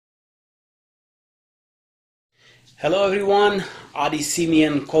Hello everyone, Adi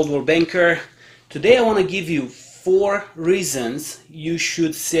Simeon, Coldwell Banker. Today I want to give you 4 reasons you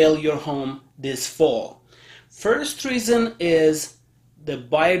should sell your home this fall. First reason is the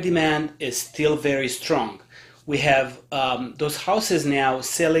buyer demand is still very strong. We have those houses now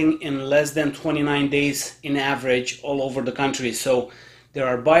selling in less than 29 days in average all over the country. So there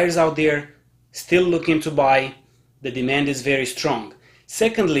are buyers out there still looking to buy. The demand is very strong.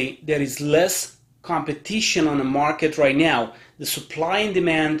 Secondly, there is less competition on the market right now. The supply and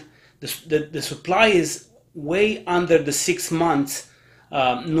demand, the supply is way under the 6 months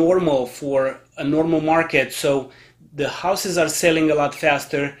normal for a normal market. So the houses are selling a lot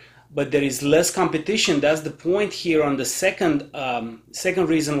faster, but there is less competition. That's the point here on the second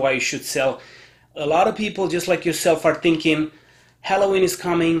reason why you should sell. A lot of people, just like yourself, are thinking Halloween is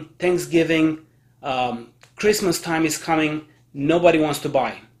coming, Thanksgiving, Christmas time is coming, nobody wants to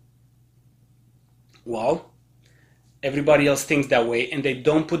buy. Well, everybody else thinks that way, and they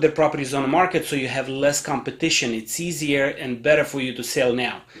don't put their properties on the market, so you have less competition. It's easier and better for you to sell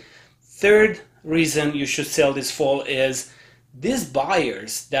now. Third reason you should sell this fall is these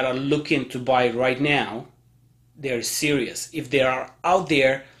buyers that are looking to buy right now, they're serious. If they are out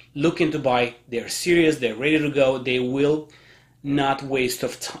there looking to buy, they're serious, they're ready to go, they will not waste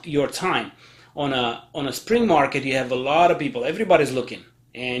your time. On a spring market, you have a lot of people, everybody's looking,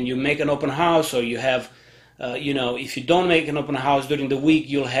 and you make an open house, or you have, if you don't make an open house during the week,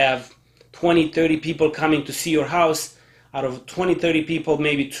 you'll have 20, 30 people coming to see your house. Out of 20, 30 people,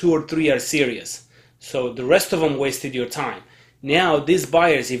 maybe 2 or 3 are serious. So the rest of them wasted your time. Now, these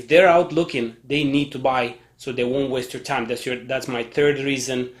buyers, if they're out looking, they need to buy, so they won't waste your time. That's my third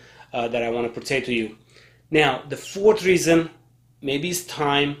reason that I want to portray to you. Now, the fourth reason, maybe it's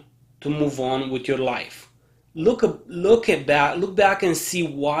time to move on with your life. Look back and see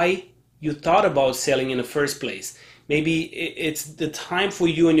why you thought about selling in the first place. Maybe it's the time for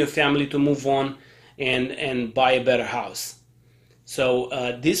you and your family to move on and buy a better house. So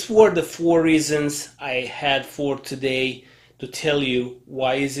these were the 4 reasons I had for today to tell you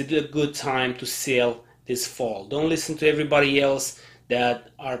why is it a good time to sell this fall. Don't listen to everybody else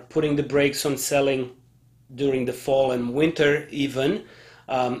that are putting the brakes on selling during the fall and winter even,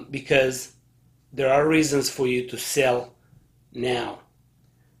 because there are reasons for you to sell now.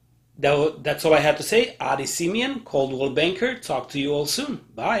 That's all I had to say. Adi Simeon, Coldwell Banker. Talk to you all soon.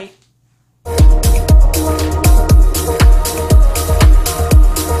 Bye.